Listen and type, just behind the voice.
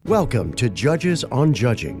Welcome to Judges on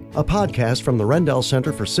Judging, a podcast from the Rendell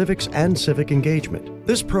Center for Civics and Civic Engagement.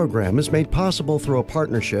 This program is made possible through a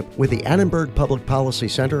partnership with the Annenberg Public Policy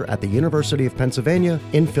Center at the University of Pennsylvania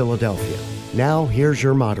in Philadelphia. Now, here's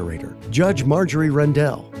your moderator, Judge Marjorie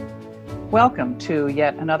Rendell. Welcome to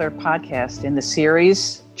yet another podcast in the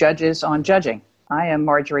series, Judges on Judging. I am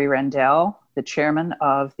Marjorie Rendell, the chairman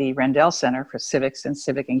of the Rendell Center for Civics and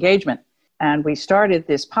Civic Engagement. And we started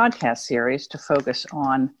this podcast series to focus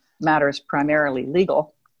on matters primarily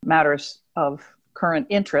legal, matters of current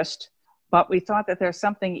interest, but we thought that there's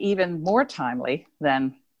something even more timely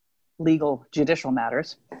than legal judicial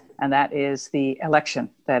matters, and that is the election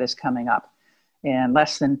that is coming up in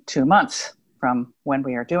less than 2 months from when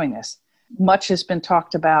we are doing this. Much has been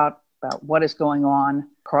talked about what is going on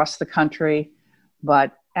across the country,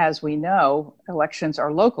 but as we know, elections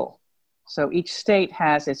are local. So each state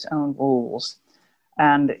has its own rules,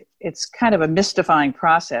 and it's kind of a mystifying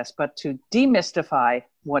process. But to demystify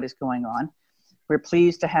what is going on, we're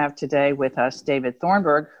pleased to have today with us David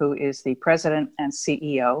Thornburg, who is the president and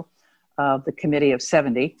CEO of the Committee of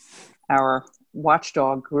 70, our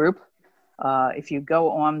watchdog group. If you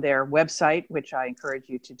go on their website, which I encourage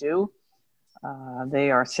you to do,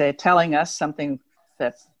 they are telling us something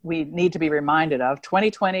that we need to be reminded of.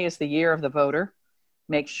 2020 is the year of the voter.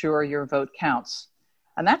 Make sure your vote counts.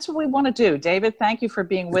 And that's what we want to do. David, thank you for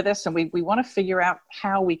being with us. And we want to figure out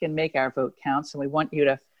how we can make our vote counts. And we want you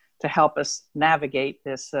to help us navigate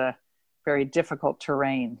this very difficult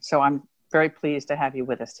terrain. So I'm very pleased to have you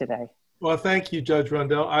with us today. Well, thank you, Judge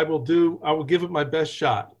Rendell. I will give it my best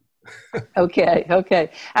shot. Okay.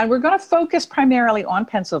 And we're going to focus primarily on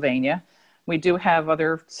Pennsylvania. We do have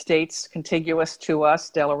other states contiguous to us,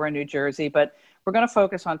 Delaware, New Jersey, but we're going to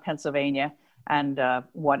focus on Pennsylvania and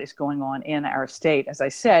what is going on in our state. As I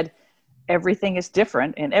said, everything is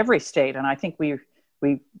different in every state. And I think we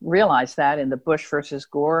realized that in the Bush versus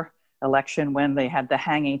Gore election when they had the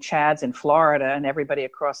hanging chads in Florida and everybody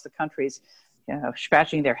across the country's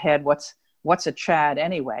scratching their head, what's a chad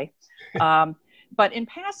anyway? But in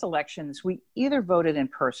past elections, we either voted in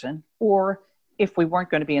person or if we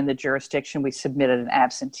weren't going to be in the jurisdiction, we submitted an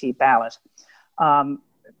absentee ballot.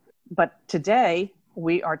 But today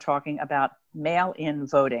we are talking about mail-in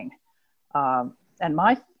voting. And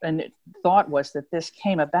my thought was that this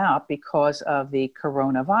came about because of the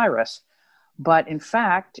coronavirus. But in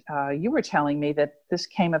fact, you were telling me that this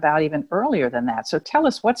came about even earlier than that. So tell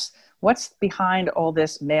us what's behind all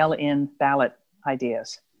this mail-in ballot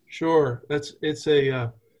ideas? Sure. It's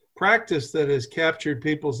a practice that has captured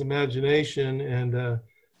people's imagination, and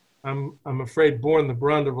I'm afraid borne the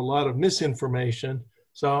brunt of a lot of misinformation.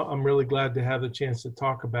 So I'm really glad to have the chance to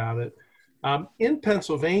talk about it. In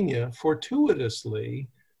Pennsylvania, fortuitously,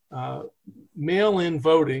 mail-in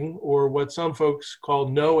voting, or what some folks call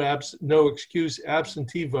no excuse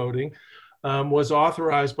absentee voting, was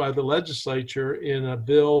authorized by the legislature in a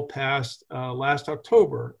bill passed last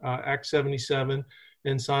October, Act 77,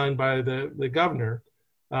 and signed by the governor.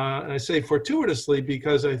 And I say fortuitously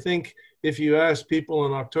because I think if you ask people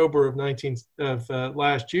in October of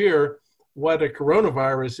last year what a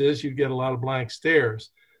coronavirus is, you'd get a lot of blank stares.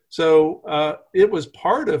 So it was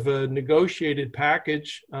part of a negotiated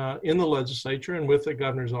package in the legislature and with the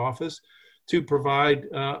governor's office to provide,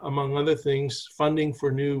 among other things, funding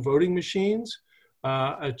for new voting machines,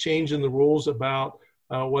 a change in the rules about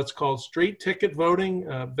what's called straight ticket voting,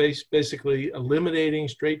 basically eliminating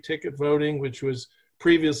straight ticket voting, which was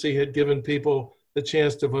previously had given people the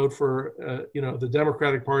chance to vote for, the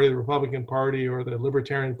Democratic Party, the Republican Party, or the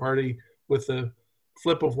Libertarian Party with the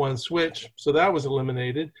flip of one switch. So that was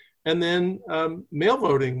eliminated. And then mail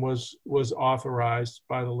voting was authorized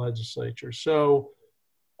by the legislature. So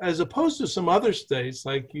as opposed to some other states,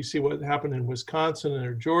 like you see what happened in Wisconsin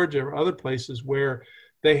or Georgia or other places where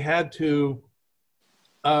they had to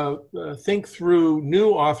think through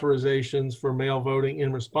new authorizations for mail voting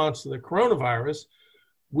in response to the coronavirus,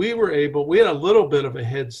 we had a little bit of a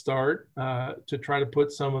head start to try to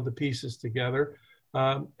put some of the pieces together.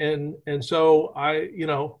 And so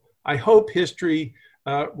I hope history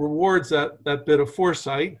rewards that bit of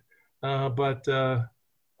foresight, but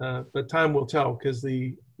time will tell, because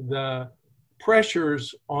the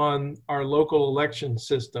pressures on our local election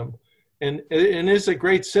system, and it's a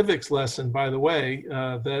great civics lesson, by the way,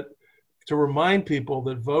 that to remind people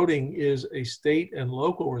that voting is a state and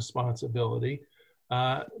local responsibility,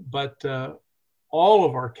 but all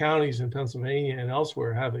of our counties in Pennsylvania and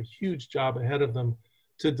elsewhere have a huge job ahead of them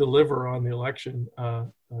to deliver on the election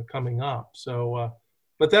coming up. So,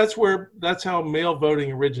 but that's how mail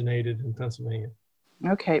voting originated in Pennsylvania.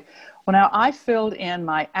 Okay. Well, now I filled in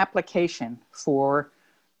my application for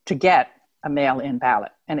to get a mail-in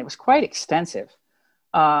ballot, and it was quite extensive.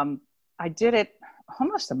 I did it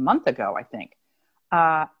almost a month ago, I think,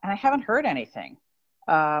 and I haven't heard anything.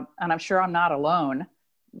 And I'm sure I'm not alone.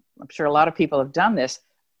 I'm sure a lot of people have done this.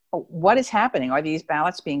 What is happening? Are these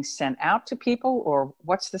ballots being sent out to people, or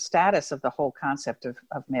what's the status of the whole concept of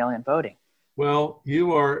mail-in voting? Well,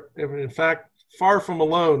 you are, in fact, far from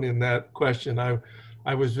alone in that question.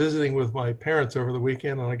 I was visiting with my parents over the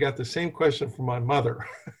weekend, and I got the same question from my mother.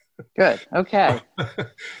 Good. Okay.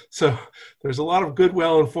 So there's a lot of good,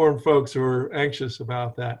 well-informed folks who are anxious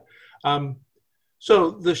about that.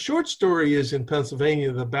 So the short story is, in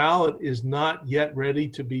Pennsylvania, the ballot is not yet ready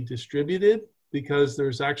to be distributed because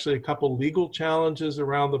there's actually a couple legal challenges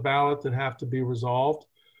around the ballot that have to be resolved.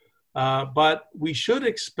 But we should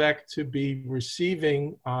expect to be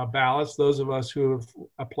receiving ballots, those of us who have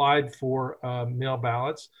applied for mail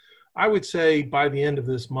ballots, I would say by the end of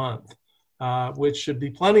this month, which should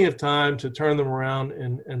be plenty of time to turn them around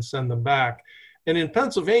and send them back. And in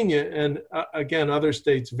Pennsylvania, and again, other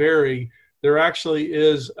states vary, there actually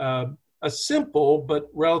is a simple but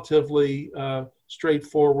relatively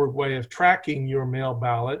straightforward way of tracking your mail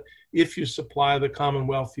ballot. If you supply the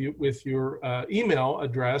Commonwealth with your email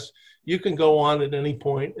address, you can go on at any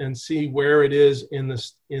point and see where it is in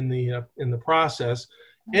the process,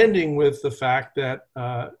 ending with the fact that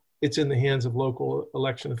it's in the hands of local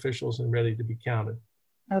election officials and ready to be counted.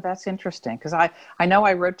 Oh, that's interesting, because I know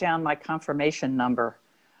I wrote down my confirmation number.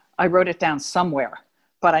 I wrote it down somewhere,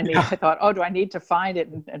 but I thought, oh, do I need to find it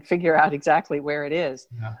and figure out exactly where it is?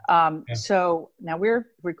 Yeah. So now we're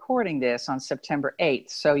recording this on September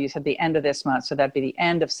 8th. So you said the end of this month. So that'd be the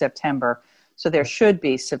end of September. So there should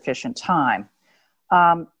be sufficient time.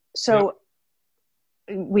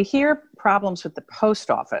 We hear problems with the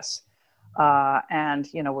post office. And,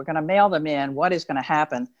 we're going to mail them in. What is going to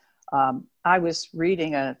happen? I was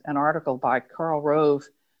reading an article by Karl Rove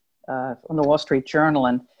from the Wall Street Journal,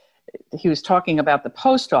 and he was talking about the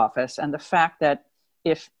post office and the fact that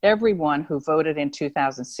if everyone who voted in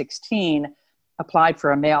 2016 applied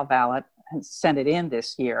for a mail ballot and sent it in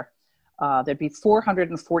this year, there'd be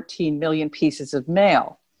 414 million pieces of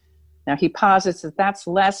mail. Now, he posits that that's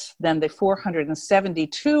less than the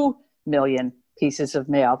 472 million pieces of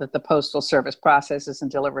mail that the Postal Service processes and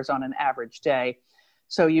delivers on an average day.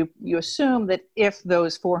 So you assume that if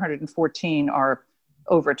those 414 are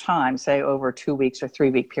over time, say over a 2 weeks or 3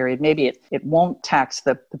 week period, maybe it won't tax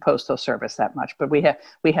the Postal Service that much, but we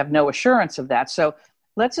have no assurance of that. So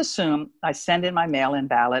let's assume I send in my mail-in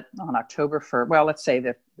ballot on October 1st. Well, let's say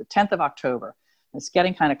the 10th of October. It's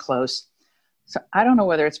getting kind of close. So I don't know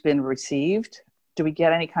whether it's been received. Do we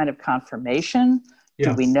get any kind of confirmation? Yes.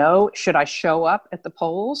 Do we know? Should I show up at the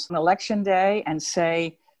polls on election day and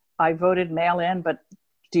say, I voted mail-in, but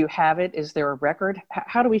do you have it? Is there a record?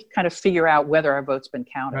 How do we kind of figure out whether our vote's been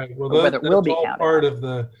counted, right. Well, or whether it will be counted? That's all part of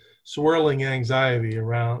the swirling anxiety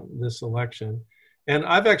around this election. And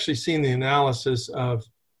I've actually seen the analysis of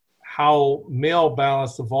how mail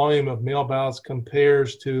ballots, the volume of mail ballots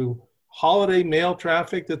compares to holiday mail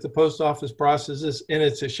traffic that the post office processes, and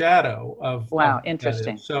it's a shadow of. Wow,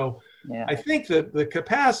 interesting. So yeah. I think that the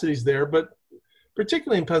capacity is there, but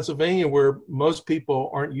particularly in Pennsylvania, where most people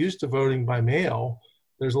aren't used to voting by mail,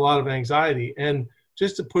 there's a lot of anxiety. And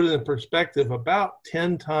just to put it in perspective, about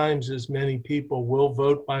 10 times as many people will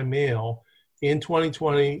vote by mail in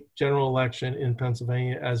 2020 general election in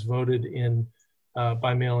Pennsylvania as voted in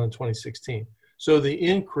by mail in 2016. So the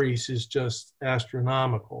increase is just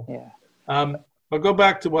astronomical. Yeah. I'll go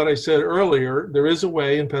back to what I said earlier. There is a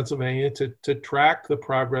way in Pennsylvania to track the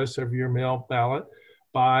progress of your mail ballot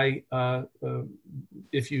by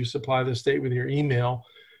if you supply the state with your email.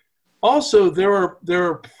 Also, there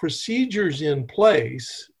are procedures in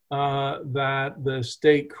place that the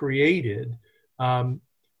state created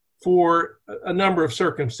for a number of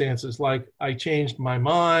circumstances, like I changed my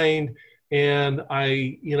mind and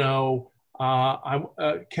can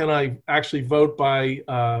I actually vote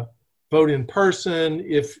by vote in person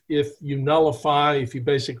if you nullify, if you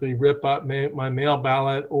basically rip up my mail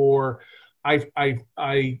ballot, or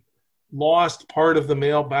I lost part of the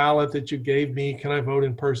mail ballot that you gave me, can I vote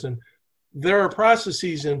in person? There are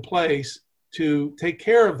processes in place to take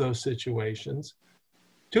care of those situations.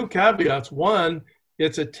 Two caveats. One,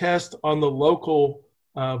 it's a test on the local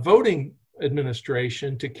voting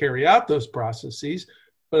administration to carry out those processes,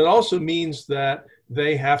 but it also means that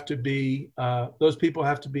they have to be, those people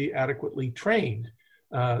have to be adequately trained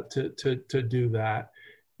to do that.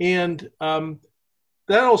 And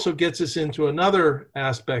that also gets us into another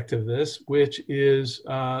aspect of this, which is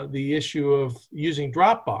the issue of using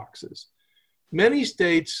drop boxes. many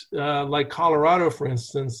states, like Colorado, for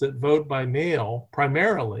instance, that vote by mail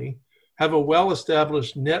primarily, have a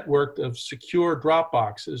well-established network of secure drop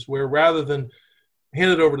boxes where rather than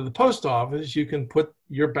hand it over to the post office, you can put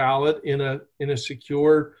your ballot in a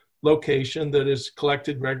secure location that is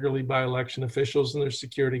collected regularly by election officials, and there's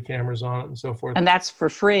security cameras on it and so forth. And that's for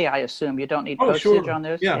free, I assume. You don't need postage on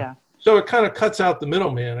those? Yeah. So it kind of cuts out the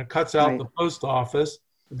middleman. It cuts out the post office.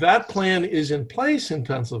 That plan is in place in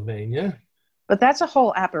Pennsylvania. But that's a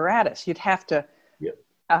whole apparatus. You'd have to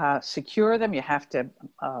secure them. You have to,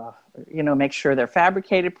 make sure they're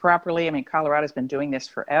fabricated properly. I mean, Colorado's been doing this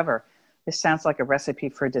forever. This sounds like a recipe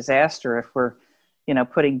for disaster if we're,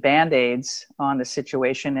 putting Band-Aids on the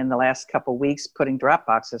situation in the last couple of weeks, putting drop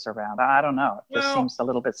boxes around. I don't know. It just seems a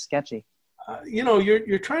little bit sketchy.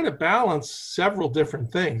 You're trying to balance several different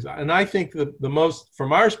things. And I think the most,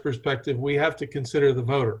 from our perspective, we have to consider the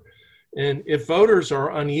voter. And if voters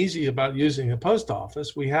are uneasy about using the post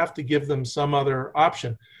office, we have to give them some other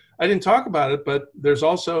option. I didn't talk about it, but there's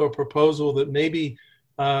also a proposal that maybe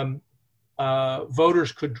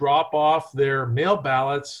voters could drop off their mail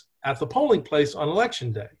ballots at the polling place on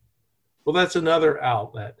election day. Well, that's another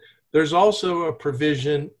outlet. There's also a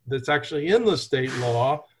provision that's actually in the state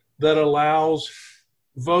law that allows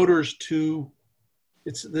voters to,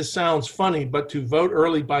 this sounds funny, but to vote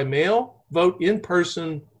early by mail, vote in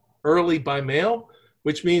person early by mail,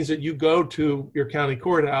 which means that you go to your county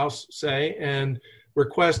courthouse, say, and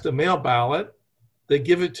request a mail ballot. They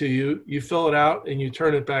give it to you, you fill it out, and you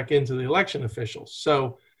turn it back into the election officials.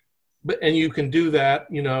 So, and you can do that,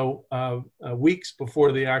 weeks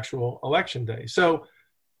before the actual election day. So,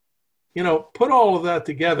 put all of that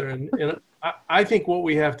together. And I think what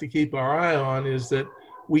we have to keep our eye on is that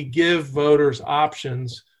we give voters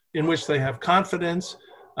options in which they have confidence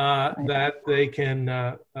that they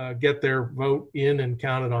can get their vote in and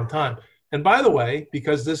counted on time. And by the way,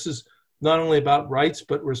 because this is not only about rights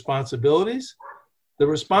but responsibilities, the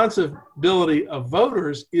responsibility of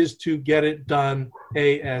voters is to get it done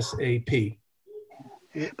ASAP.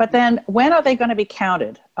 But then when are they going to be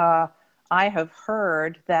counted? I have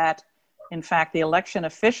heard that, in fact, the election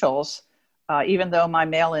officials, even though my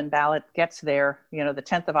mail-in ballot gets there, the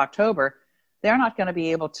 10th of October, they're not going to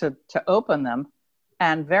be able to open them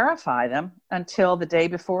and verify them until the day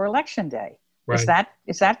before Election Day. Right.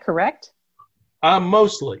 Is that correct?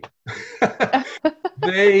 Mostly.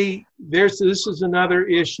 This is another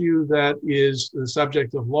issue that is the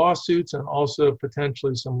subject of lawsuits and also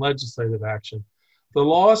potentially some legislative action. The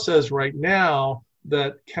law says right now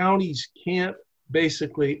that counties can't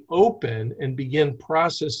basically open and begin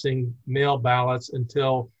processing mail ballots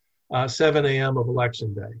until 7 a.m. of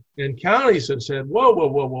Election Day. And counties have said,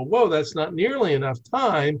 whoa, that's not nearly enough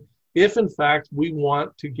time if, in fact, we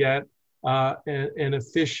want to get an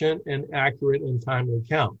efficient and accurate and timely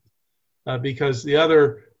count. Because the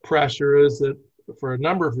other pressure is that for a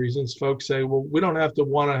number of reasons, folks say, well, we don't have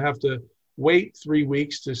to wait 3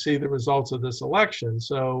 weeks to see the results of this election.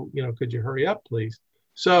 So, could you hurry up, please?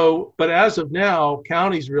 So, but as of now,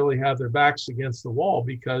 counties really have their backs against the wall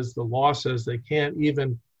because the law says they can't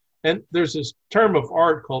even, and there's this term of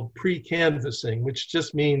art called pre-canvassing, which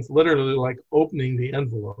just means literally like opening the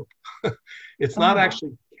envelope. It's not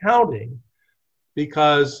actually counting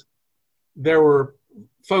because there were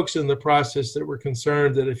folks in the process that were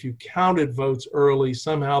concerned that if you counted votes early,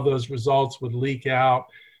 somehow those results would leak out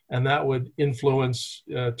and that would influence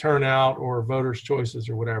turnout or voters' choices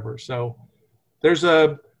or whatever. So there's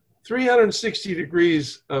a 360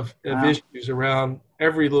 degrees of issues around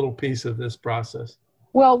every little piece of this process.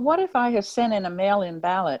 Well, what if I have sent in a mail-in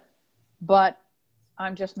ballot, but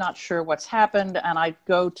I'm just not sure what's happened, and I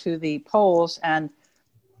go to the polls and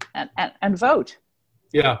vote?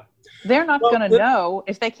 Yeah. They're not going to know,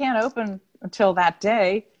 if they can't open until that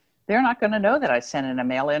day, they're not going to know that I sent in a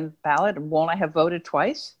mail-in ballot. Won't I have voted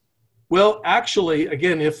twice? Well, actually,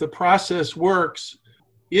 again, if the process works,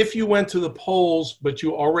 if you went to the polls, but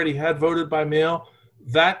you already had voted by mail,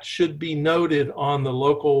 that should be noted on the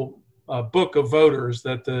local book of voters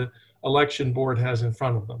that the election board has in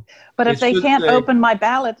front of them. But if they can't open my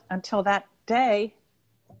ballot until that day,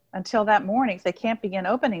 until that morning, if they can't begin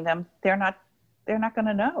opening them, they're not going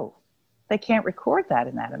to know. They can't record that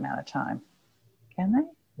in that amount of time, can they?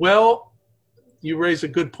 Well, you raise a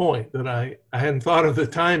good point that I hadn't thought of the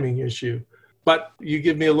timing issue, but you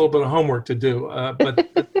give me a little bit of homework to do.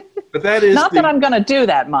 But that is not that I'm going to do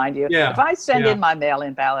that, mind you. Yeah, if I send in my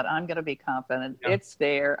mail-in ballot, I'm going to be confident it's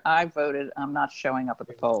there. I voted. I'm not showing up at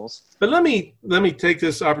the polls. But let me take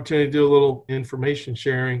this opportunity to do a little information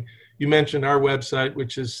sharing. You mentioned our website,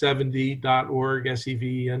 which is 70.org,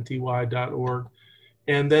 SEVENTY.org.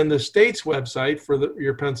 and then the state's website for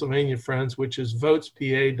your Pennsylvania friends, which is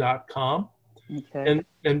votespa.com. Okay.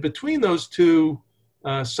 And between those two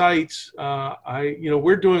sites,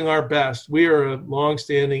 we're doing our best. We are a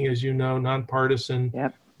longstanding, as you know, nonpartisan,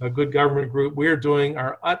 Yep. a good government group. We're doing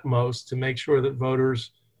our utmost to make sure that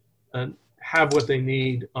voters have what they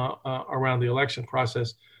need around the election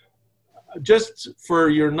process. Just for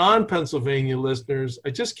your non-Pennsylvania listeners, I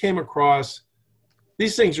just came across,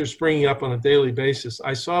 these things are springing up on a daily basis.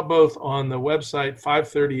 I saw both on the website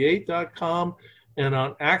 538.com and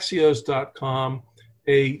on Axios.com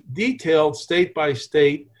a detailed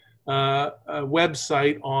state-by-state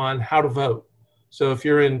website on how to vote. So if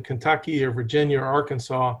you're in Kentucky or Virginia or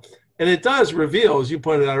Arkansas, and it does reveal, as you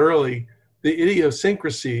pointed out early, the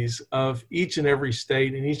idiosyncrasies of each and every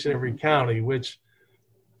state and each and every county, which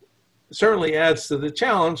certainly adds to the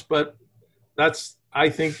challenge, but that's, I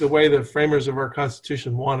think, the way the framers of our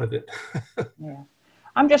Constitution wanted it. Yeah.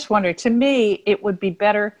 I'm just wondering, to me, it would be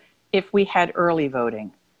better if we had early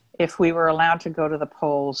voting, if we were allowed to go to the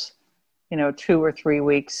polls, 2 or 3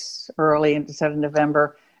 weeks early instead of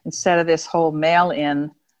November, instead of this whole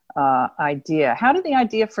mail-in idea. How did the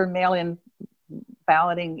idea for mail-in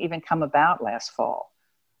balloting even come about last fall?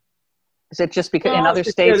 Is it just because in other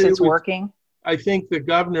states it's working? I think the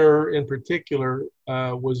governor in particular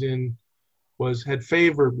had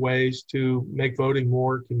favored ways to make voting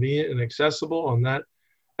more convenient and accessible, and that,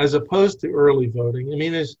 as opposed to early voting. I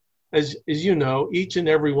mean, as you know, each and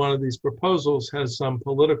every one of these proposals has some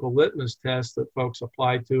political litmus test that folks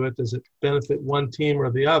apply to it. Does it benefit one team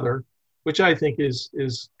or the other? Which I think is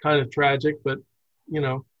kind of tragic, but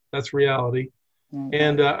that's reality. Mm-hmm.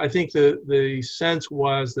 And I think the sense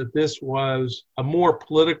was that this was a more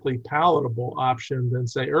politically palatable option than,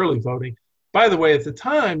 say, early voting. By the way, at the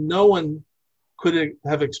time, no one could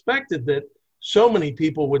have expected that so many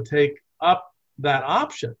people would take up that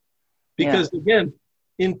option. Because, again,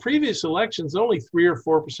 in previous elections, only 3 or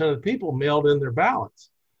 4% of people mailed in their ballots.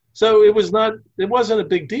 So it wasn't a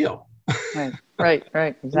big deal. Right.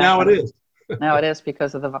 Exactly. Now it is. Now it is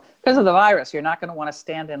because of the virus. You're not going to want to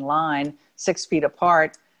stand in line 6 feet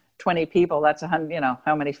apart, 20 people. That's 100.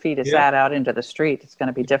 How many feet is that out into the street? It's going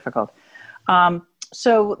to be difficult.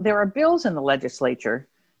 So there are bills in the legislature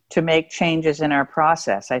to make changes in our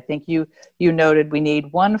process. I think you noted we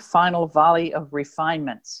need one final volley of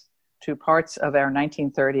refinements to parts of our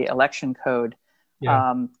 1930 election code.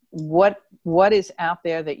 Yeah. What is out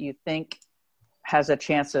there that you think has a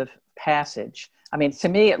chance of passage? I mean, to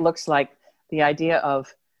me, it looks like the idea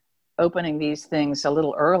of opening these things a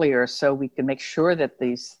little earlier so we can make sure that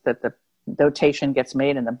the notation gets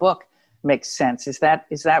made in the book makes sense. Is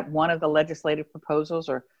that one of the legislative proposals,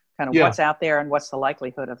 or kind of what's out there and what's the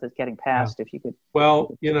likelihood of it getting passed? If you could.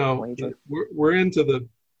 Well, we're into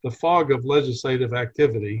the fog of legislative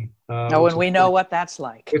activity. And we know what that's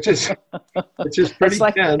like. Which is pretty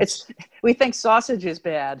tense. We think sausage is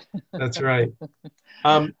bad. That's right.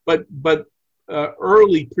 But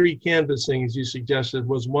early pre-canvassing, as you suggested,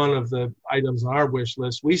 was one of the items on our wish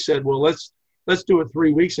list. We said, well, let's do it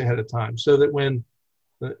 3 weeks ahead of time, so that when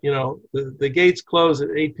the gates close at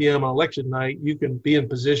 8 p.m. on election night, you can be in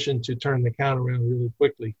position to turn the count around really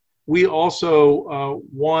quickly. We also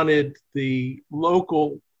wanted the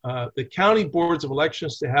county boards of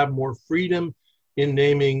elections to have more freedom in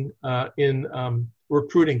naming,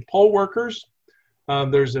 recruiting poll workers.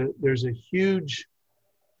 There's a huge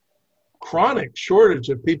chronic shortage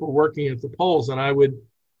of people working at the polls, and I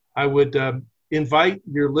would invite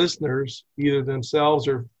your listeners, either themselves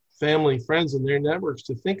or family, friends in their networks,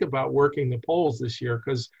 to think about working the polls this year,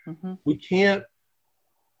 because we can't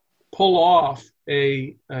pull off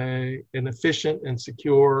an efficient and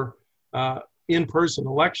secure in-person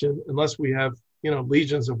election unless we have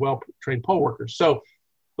legions of well-trained poll workers. So,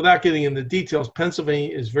 without getting into details,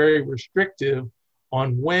 Pennsylvania is very restrictive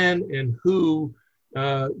on when and who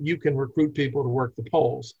you can recruit people to work the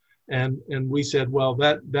polls, and we said, well,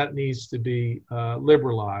 that needs to be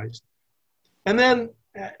liberalized. And then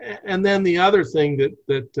the other thing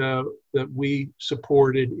that we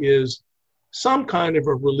supported is some kind of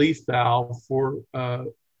a relief valve for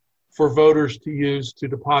voters to use to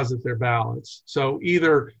deposit their ballots. So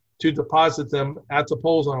either to deposit them at the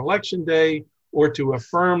polls on election day, or to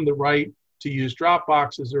affirm the right to use drop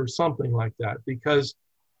boxes or something like that, because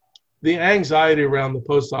the anxiety around the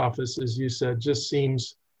post office, as you said, just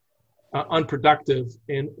seems unproductive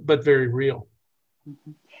but very real.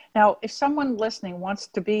 Mm-hmm. Now, if someone listening wants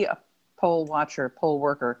to be a poll watcher, poll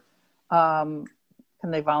worker, can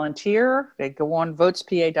they volunteer? They go on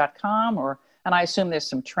votespa.com, and I assume there's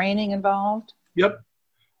some training involved? Yep.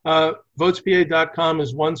 Votespa.com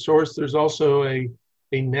is one source. There's also a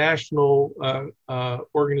a national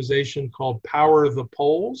organization called Power the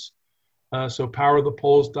Polls. So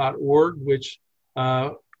powerthepolls.org, which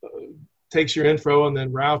takes your info and then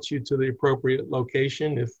routes you to the appropriate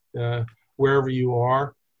location if wherever you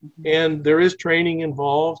are. Mm-hmm. And there is training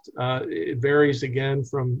involved. It varies again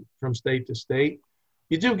from state to state.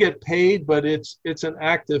 You do get paid, but it's an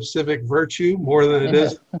act of civic virtue more than it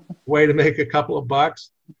is a way to make a couple of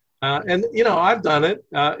bucks. And I've done it.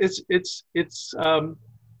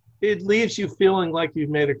 It leaves you feeling like you've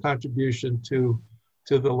made a contribution to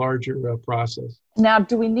the larger process. Now,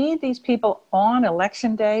 do we need these people on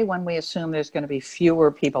election day when we assume there's going to be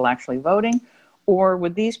fewer people actually voting? Or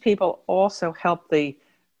would these people also help the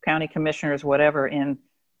county commissioners, whatever, in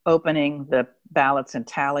opening the ballots and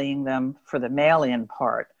tallying them for the mail-in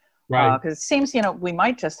part? Right. Because it seems, we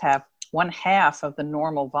might just have 1/2 of the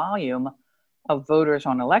normal volume of voters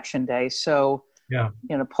on election day. So,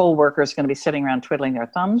 poll workers going to be sitting around twiddling their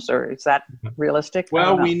thumbs, or is that realistic?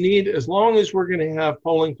 Well, we need, as long as we're going to have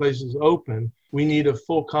polling places open, we need a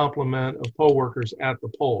full complement of poll workers at the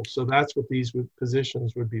polls. So that's what these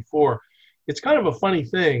positions would be for. It's kind of a funny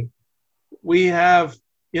thing. We have,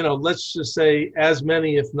 let's just say as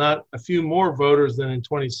many, if not a few more voters than in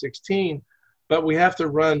 2016, but we have to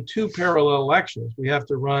run 2 parallel elections. We have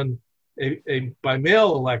to run a by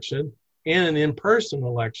mail election and an in-person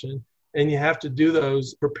election. And you have to do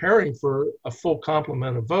those preparing for a full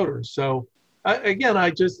complement of voters. So let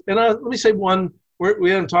me say one, we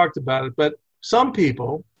haven't talked about it, but some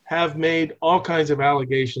people have made all kinds of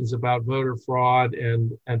allegations about voter fraud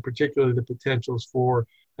and particularly the potentials for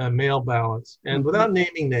mail ballots. And without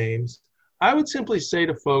naming names, I would simply say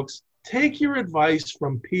to folks, take your advice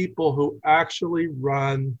from people who actually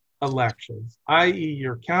run elections, i.e.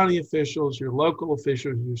 your county officials, your local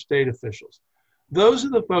officials, your state officials. Those are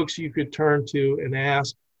the folks you could turn to and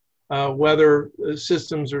ask whether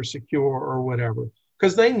systems are secure or whatever,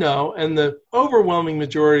 because they know, and the overwhelming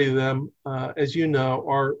majority of them, as you know,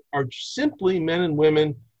 are simply men and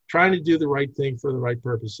women trying to do the right thing for the right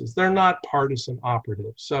purposes. They're not partisan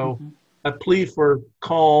operatives. So a plea for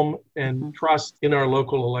calm and trust in our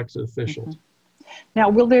local elected officials. Now,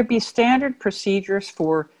 will there be standard procedures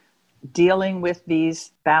for dealing with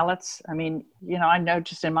these ballots? I mean, I know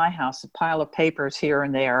just in my house, a pile of papers here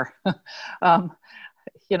and there.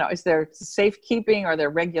 Is there safekeeping? Are there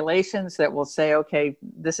regulations that will say, okay,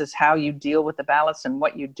 this is how you deal with the ballots and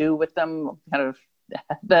what you do with them kind of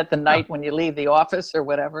at the night when you leave the office or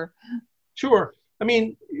whatever? Sure. I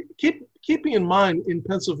mean, keeping in mind in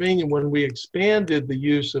Pennsylvania, when we expanded the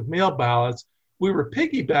use of mail ballots, we were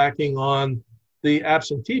piggybacking on the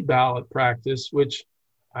absentee ballot practice, which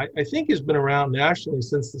I think has been around nationally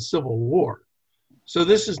since the Civil War. So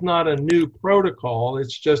this is not a new protocol.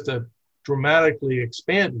 It's just a dramatically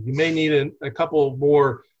expanded. You may need a couple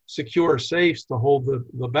more secure safes to hold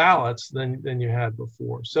the ballots than you had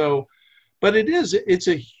before. So, but it's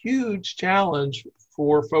a huge challenge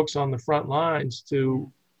for folks on the front lines to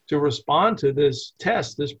respond to this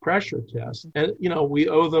test, this pressure test. And, we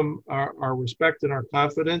owe them our respect and our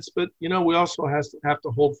confidence, but, we also have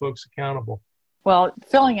to hold folks accountable. Well,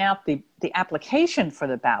 filling out the application for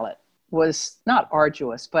the ballot was not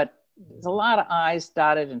arduous, but there's a lot of I's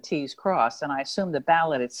dotted and T's crossed. And I assume the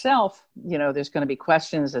ballot itself, there's going to be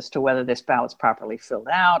questions as to whether this ballot's properly filled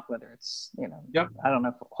out, whether it's, I don't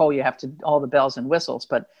know, you have to, all the bells and whistles.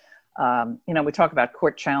 But, we talk about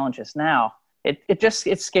court challenges now.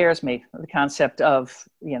 It scares me, the concept of,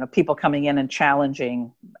 people coming in and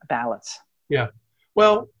challenging ballots. Yeah.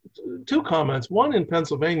 Well, 2 comments. One, in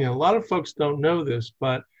Pennsylvania, a lot of folks don't know this,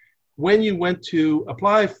 but when you went to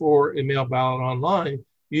apply for a mail ballot online,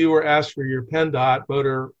 you were asked for your PennDOT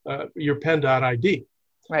your PennDOT ID.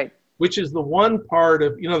 Right. Which is the one part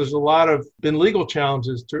of, there's been legal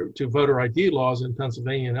challenges to voter ID laws in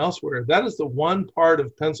Pennsylvania and elsewhere. That is the one part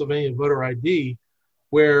of Pennsylvania voter ID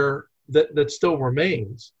where that still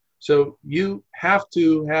remains. So you have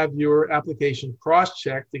to have your application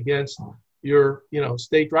cross-checked against your,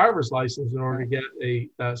 state driver's license in order to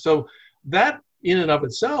get so that in and of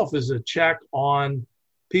itself is a check on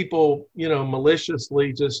people,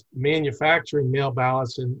 maliciously just manufacturing mail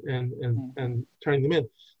ballots and turning them in.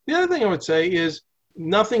 The other thing I would say is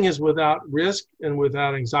nothing is without risk and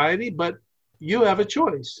without anxiety, but you have a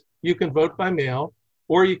choice. You can vote by mail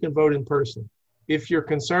or you can vote in person. If your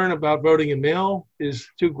concern about voting in mail is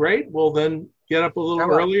too great, well, then get up a little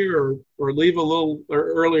earlier or leave a little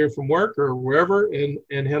earlier from work or wherever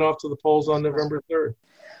and head off to the polls on November 3rd.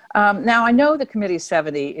 Now, I know the Committee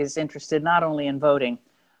 70 is interested not only in voting,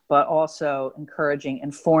 but also encouraging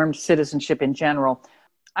informed citizenship in general.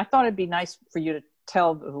 I thought it'd be nice for you to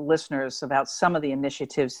tell the listeners about some of the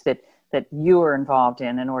initiatives that you are involved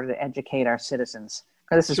in order to educate our citizens?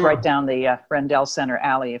 This is right down the Rendell Center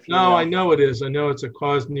alley, if you will. No, I know it is. I know it's a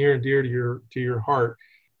cause near and dear to your heart.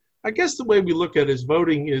 I guess the way we look at it is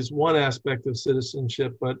voting is one aspect of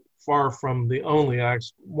citizenship, but far from the only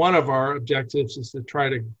act. One of our objectives is to try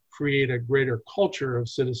to create a greater culture of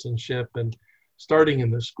citizenship, and starting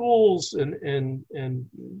in the schools and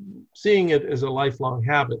seeing it as a lifelong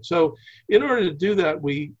habit. So in order to do that,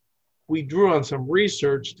 we drew on some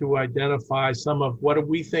research to identify some of what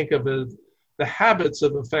we think of as the habits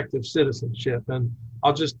of effective citizenship. And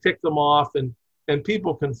I'll just tick them off, and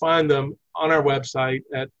people can find them on our website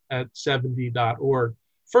at 70.org.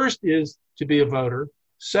 First is to be a voter.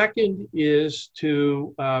 Second is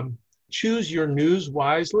to choose your news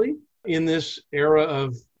wisely. In this era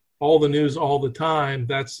of all the news all the time,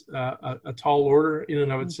 that's a tall order in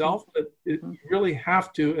and of itself. But you really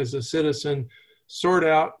have to, as a citizen, sort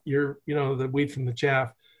out the wheat from the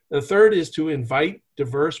chaff. The third is to invite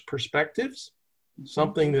diverse perspectives,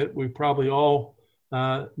 something that we probably all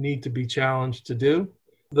need to be challenged to do.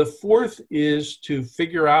 The fourth is to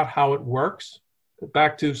figure out how it works.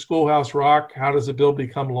 Back to Schoolhouse Rock, how does a bill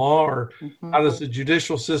become law, or how does the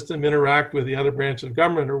judicial system interact with the other branch of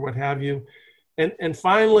government, or what have you. And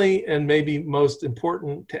finally, and maybe most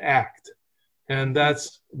important, to act. And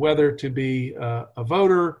that's whether to be a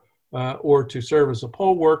voter or to serve as a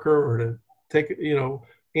poll worker, or to take,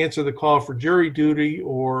 answer the call for jury duty,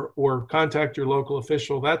 or contact your local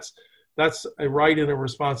official. That's a right and a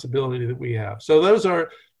responsibility that we have. So those are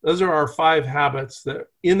our 5 habits that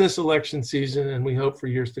in this election season, and we hope for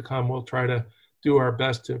years to come, we'll try to do our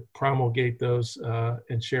best to promulgate those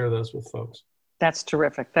and share those with folks. That's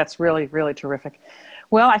terrific. That's really, really terrific.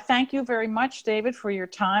 Well, I thank you very much, David, for your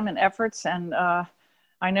time and efforts. And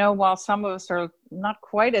I know while some of us are not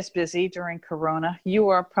quite as busy during Corona, you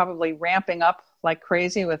are probably ramping up like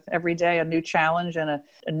crazy with every day a new challenge and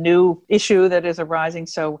a new issue that is arising.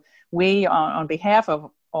 So we, on behalf of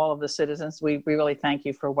all of the citizens, we really thank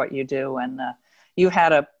you for what you do. And you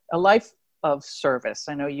had a life of service.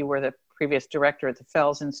 I know you were the previous director at the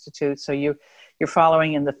Fels Institute, so you're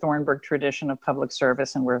following in the Thornburg tradition of public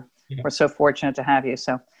service, and we're so fortunate to have you.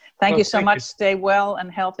 So thank you so much. Stay well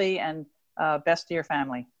and healthy, and best to your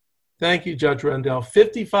family. Thank you, Judge Rendell.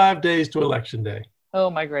 55 days to Election Day. Oh,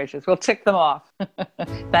 my gracious. We'll tick them off.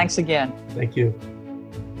 Thanks again. Thank you.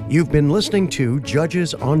 You've been listening to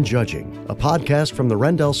Judges on Judging, a podcast from the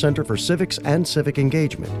Rendell Center for Civics and Civic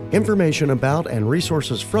Engagement. Information about and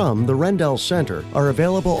resources from the Rendell Center are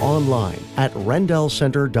available online at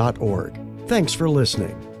rendellcenter.org. Thanks for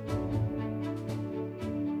listening.